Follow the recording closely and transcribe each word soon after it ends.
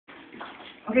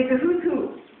Okay, so who's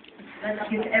who? Let's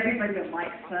give everybody a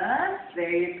mic first. There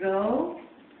you go.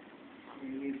 There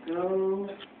you go.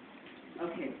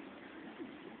 Okay.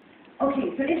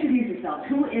 Okay, so introduce yourself.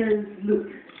 Who is Luke?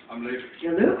 I'm Luke.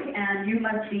 You're Luke, and you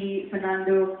must be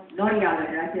Fernando Noriega.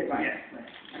 Did I say it right? Yes.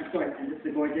 And of course, and this is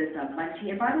the gorgeous Chee.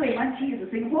 And by the way, Chee is a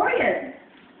Singaporean.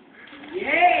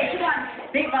 Yay! Come on,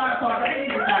 big round of applause. I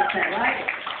think you start that, right?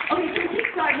 Okay, so please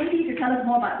start. Maybe you could tell us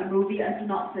more about the movie, a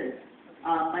synopsis,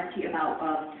 Chee, about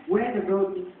where the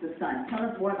road meets the sun. Tell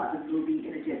us more about the movie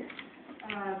in a gist.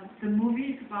 The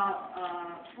movie is about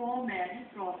four men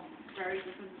from very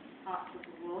different parts of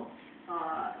the world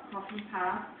crossing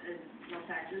paths in Los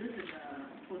Angeles in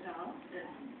a hotel in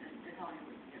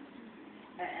Hollywood.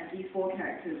 Yeah. And these four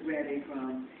characters, where are they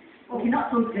from? Okay,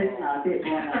 not so just a bit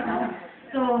more now.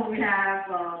 So we have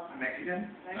I'm Mexican.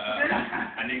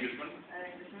 An Englishman.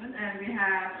 And we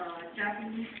have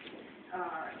Japanese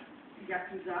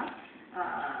Yakuza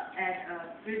and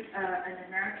an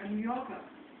American New Yorker.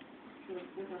 So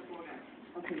those are four guys.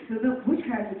 Okay, so which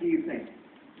character do you play?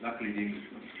 Luckily, the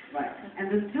Englishman. Right,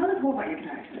 and tell us more about your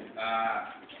character.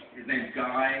 His name's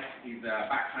Guy. He's a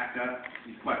backpacker.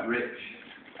 He's quite rich.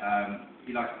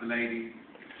 He likes the ladies.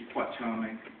 He's quite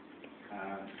charming.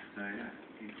 So yeah,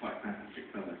 he's quite a fantastic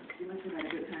fellow. You must have had a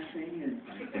good time playing him.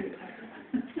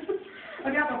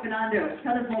 Okay, how about Fernando?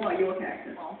 Tell us more about your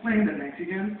character. Playing the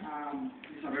Mexican,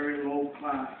 he's a very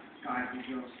low-class guy who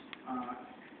just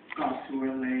got to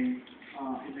LA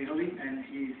illegally, and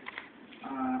he's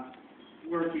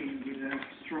working with a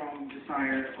strong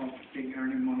desire of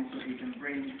earning money so he can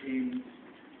bring in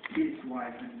his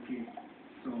wife and kids.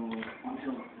 So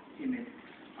until he meets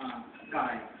a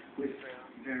guy who is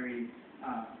very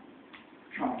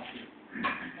troublesome.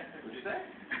 What'd you say?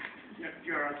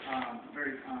 You're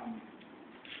very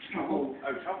troubled.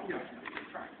 Oh, trouble. Yeah.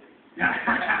 Yeah.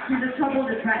 He's a troubled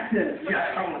attractor.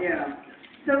 Yeah, troubled. Yeah.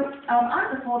 So, out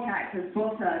of the four characters,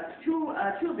 both two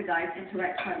of the guys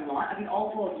interact quite a lot. I mean, all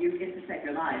four of you intersect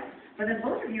your lives. But then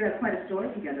both of you have quite a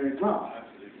story together as well.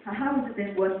 Absolutely. How has it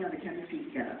been working on the chemistry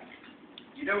together?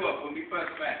 You know what? When we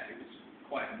first met, it was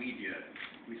quite immediate.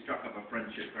 We struck up a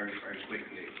friendship very, very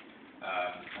quickly.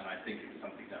 And I think it was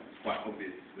something that was quite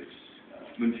obvious, which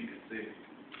Munchie could see.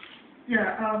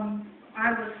 Yeah,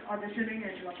 I was auditioning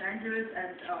in Los Angeles,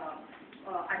 and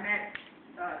I met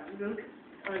Luke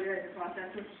earlier in the process.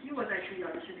 So he was actually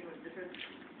auditioning with different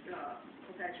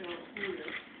potential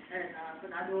studios, and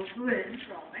Fernando flew in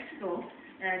from Mexico,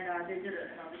 and they did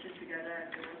an audition together,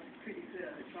 and it was pretty clear.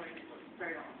 The story was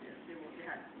very obvious. They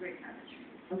had great chemistry.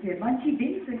 Okay, Munchie,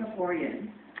 being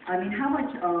Singaporean, I mean, how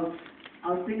much of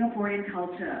our Singaporean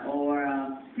culture or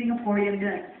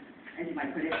Singaporeanness, as you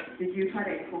might put it, did you try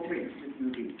to incorporate into this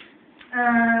movie?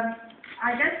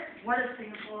 I guess what is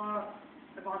Singapore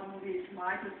about the movie is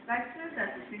my perspective as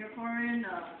a Singaporean.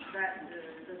 That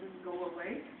doesn't go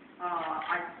away.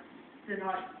 I did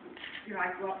not,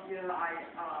 I grew up here.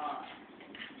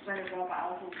 When I grew up,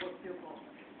 I also worked here for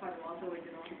quite a while. So I'm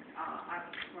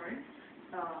Singaporean.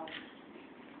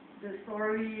 The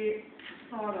story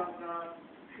sort of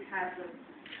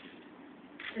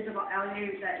it's about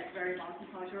LA that is very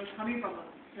multicultural, coming from a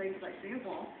place like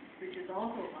Singapore, which is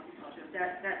also multicultural.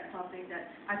 That's something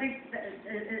that I think that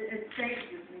it stays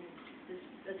with me.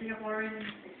 The Singaporean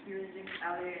experiencing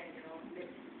LA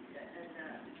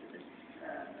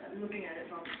and looking at it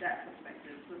from that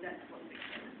perspective. So that's what makes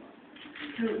it as well.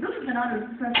 So, look at Fernando, this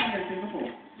is the first time in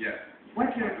Singapore. Yeah.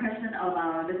 What's your impression of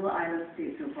our little island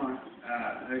state so far?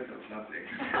 The hotel's lovely.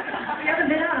 You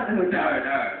haven't been out of the hotel?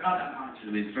 No, not that much.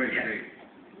 It was very great.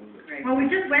 Great. Well,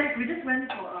 we just went to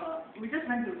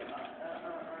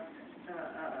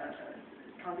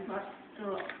Caldecott.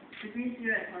 So between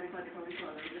here and Caldecott, they probably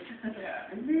saw a little bit.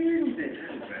 Yeah. A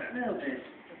little bit.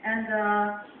 And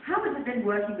how has it been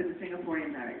working with the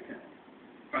Singaporean director?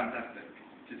 Fantastic.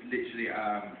 Just literally,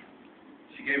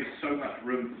 she gave us so much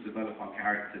room to develop our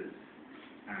characters.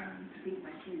 And I think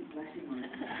my Chee is blushing on it.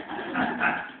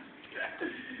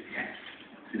 yes,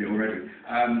 did it already.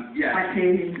 Yeah. I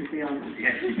paid him to say on it.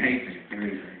 Yeah, she paid me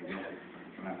very, very well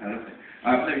for my person.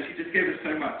 No, she just gave us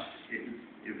so much.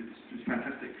 It was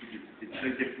fantastic because it's so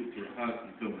difficult to rehearse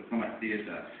and film. It's not like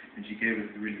theatre, and she gave us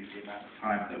really the amount of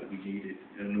time that we needed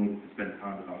in order to spend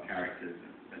time with our characters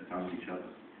and spend time with each other.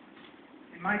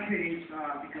 In my case,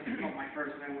 because it's not my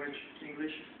first language,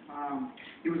 English,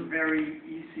 it was very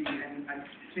easy, and I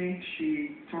think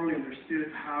she totally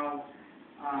understood how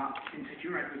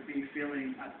insecure I could be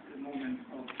feeling at the moment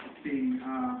of being,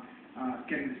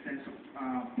 getting the sense of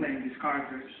playing these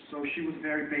characters. So she was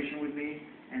very patient with me,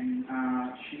 and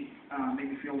she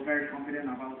made me feel very confident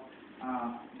about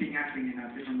being acting in a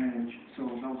different language. So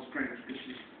that was great because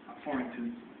she's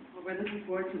we're looking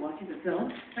forward to watching the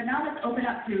film. But now let's open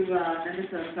up to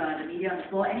members of the media on the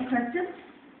floor. Any questions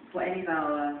for any of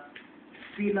our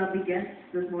three lovely guests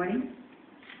this morning?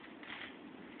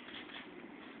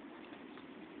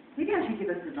 Maybe I should give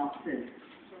a synopsis.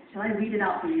 Shall I read it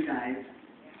out for you guys?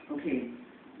 Okay.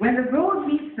 When the road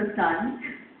meets the sun,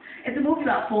 it's a movie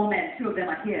about four men, two of them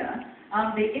are here.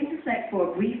 They intersect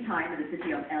for a brief time in the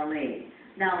city of LA.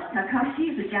 Now,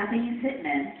 Takashi is a Japanese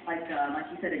hitman, like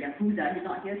he said, a Yakuza. He's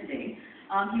not here today.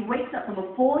 He wakes up from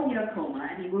a 4-year coma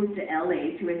and he moves to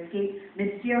LA to escape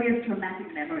mysterious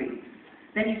traumatic memories.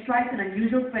 Then he strikes an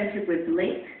unusual friendship with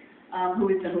Blake, who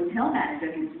is the hotel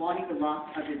manager who's mourning the loss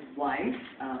of his wife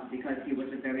because he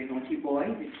was a very naughty boy.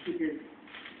 He keep his,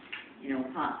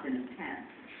 heart in his pants.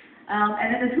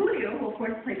 And then there's Julio, who of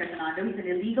course is played by Fernando. He's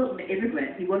an illegal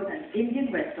immigrant. He works at an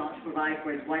Indian restaurant to provide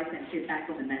for his wife and kids back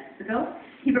home in Mexico.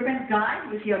 He befriends Guy,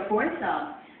 who's here of course,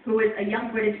 who is a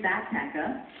young British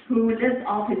backpacker who lives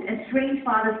off his estranged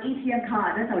father's ATM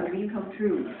card. That's our dream come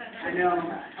true. I know.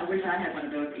 I wish I had one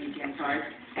of those ATM cards.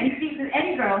 And he speaks with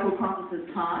any girl who crosses his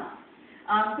path.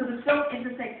 So the film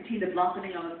intersects between the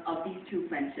blossoming of these two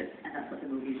friendships, and that's what the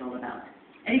movie is all about.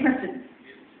 Any questions?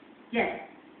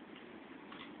 Yes.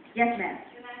 Yes, ma'am.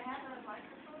 Can I have a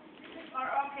microphone? Or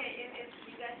okay, if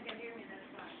you guys can hear me, that's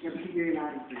fine. Yeah, we can hear you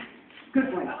loud and clear. Good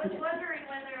point. I was wondering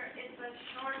whether it's a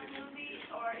short movie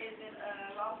or is it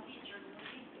a long feature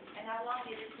movie, and how long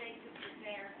did it take to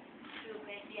prepare to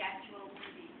make the actual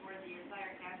movie for the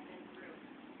entire cast and crew,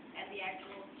 and the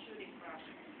actual shooting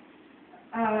process?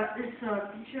 It's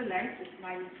a feature length. It's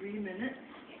 93 minutes.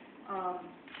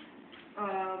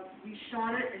 We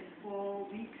shot it in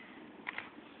 4 weeks.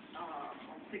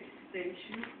 On 6-day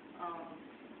shoot.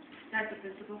 That's the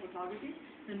principal photography.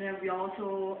 And then we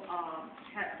also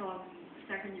had some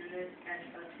second unit and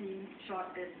a scene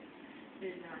shot in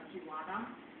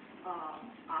Tijuana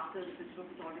after the principal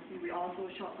photography. We also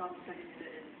shot some second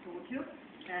unit in Tokyo,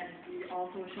 and we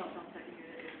also shot some second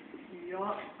unit in New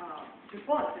York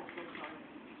before the principal photography.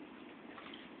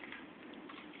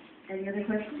 Any other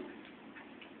questions?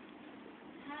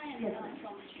 Hi, Yes, I'm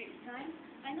from Street Time.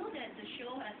 I know that the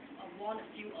show has won a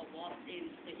few awards in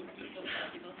the Indie Film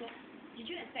Festival. So, did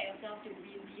you expect yourself to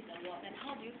win these awards, and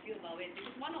how do you feel about it?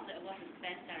 Because one of the awards is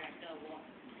Best Director Award.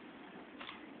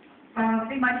 I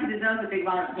think Mikey deserves a big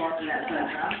round of applause for that.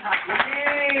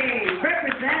 Yay!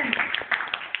 Represent!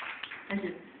 Thank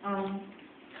you.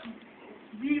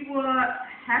 We were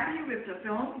happy with the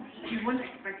film. We weren't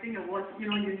expecting awards.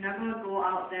 You never go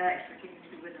out there expecting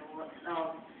to win awards.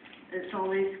 It's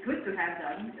always good to have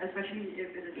them, especially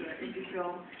if it is an indie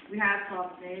film. We have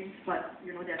some names, but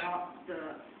they're not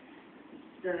the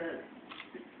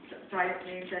giant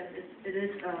names, and it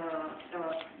is a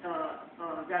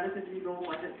relatively low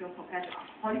budget film compared to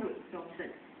Hollywood films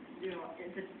that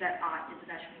that are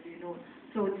internationally known.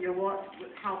 So the awards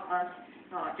would help us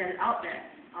get it out there.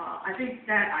 I think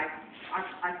that I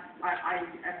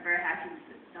am very happy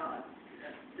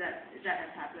that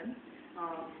has happened.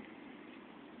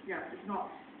 Yeah, it's not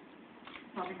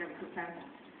something that we could plan for.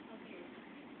 Okay.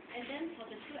 And then for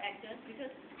the two actors, because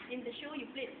in the show you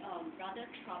played rather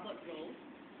troubled roles,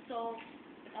 so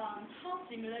how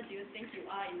similar do you think you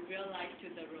are in real life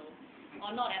to the role,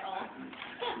 or not at all?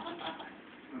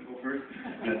 I'll go first.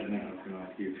 No, I was going to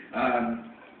ask you.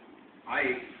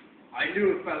 I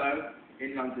knew a fellow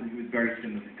in London who was very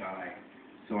similar to Guy,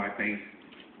 so I based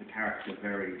the character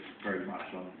very, very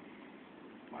much on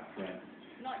my friend.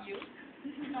 Not you. I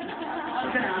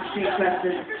was going to ask you a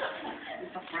question.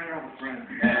 It's a friend of a friend.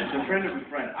 Yeah, it's a friend of a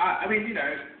friend. I mean,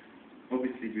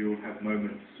 obviously we all have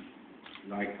moments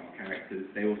like our characters.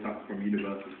 They all suffer from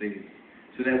universal things.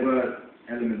 So there were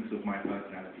elements of my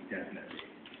personality, definitely.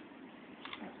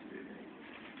 Absolutely.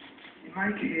 In my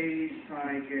case,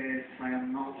 I guess I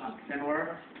am not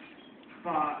similar,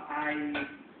 but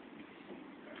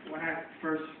when I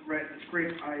first read the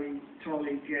script, I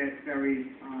totally get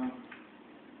very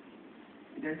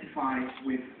identified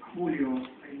with Julio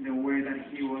in the way that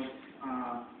he was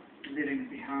leaving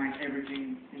behind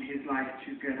everything in his life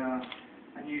to get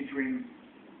a new dream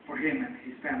for him and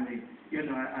his family. Even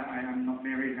though I am not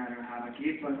married and I don't have a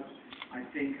kid, but I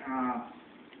think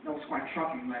that was quite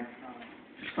shocking,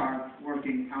 to start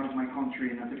working out of my country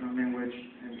in a different language,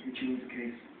 which was the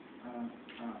case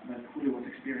that Julio was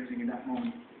experiencing in that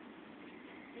moment.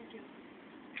 Thank you.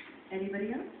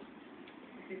 Anybody else?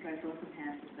 I think I saw some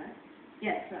hands with that.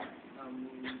 Yes, sir.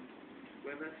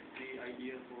 Where does the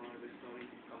idea for the story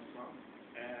come from,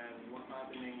 and what are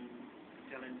the main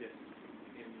challenges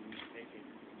in making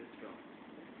this film?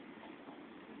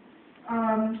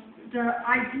 The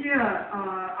idea,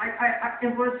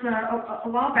 it was a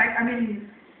while back. I mean,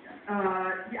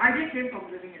 I just came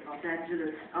from living in Los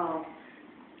Angeles.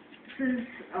 Since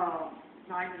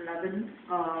 9/11,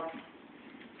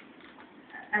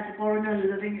 as a foreigner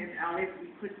living in LA, we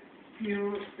could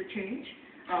feel the change.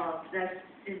 That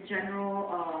in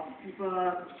general, people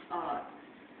are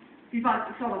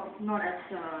sort of not as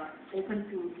open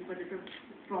to people different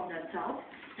from themselves,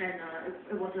 and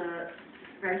it was a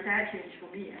very sad change for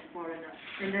me as a foreigner.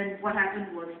 And then what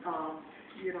happened was,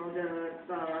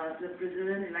 the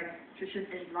Brazilian electrician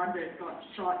in London got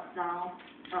shot down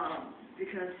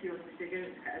because he was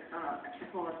mistaken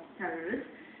for a terrorist.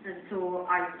 And so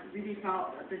I really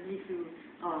felt the need to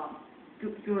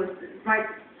write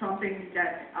something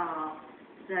that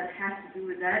has to do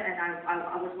with that. And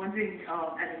I was wondering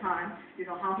at the time,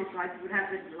 how his life would have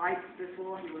been like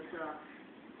before he was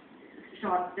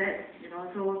shot dead.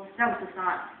 So that was the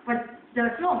start. But the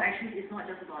film actually is not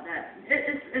just about that.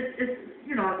 It's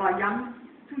about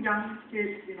two young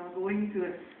kids, going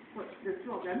to the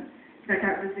two of them. The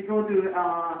characters, they go to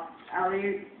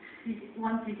LA,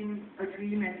 one seeking a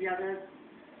dream and the other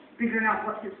figuring out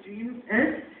what his dream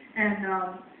is. And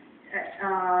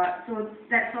so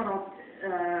that sort of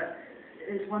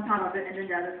is one part of it. And then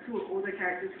there are the two older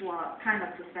characters who are kind of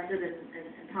suspended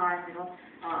in time,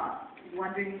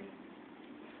 wondering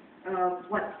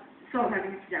what sort of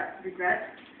having that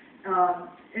regret.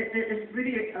 It's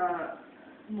really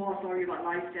more story about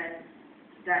life than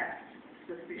that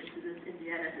specific incident in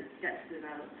the end as it gets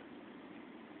developed.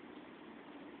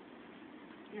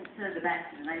 Yes, turn the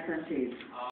back to the nice one, Chee.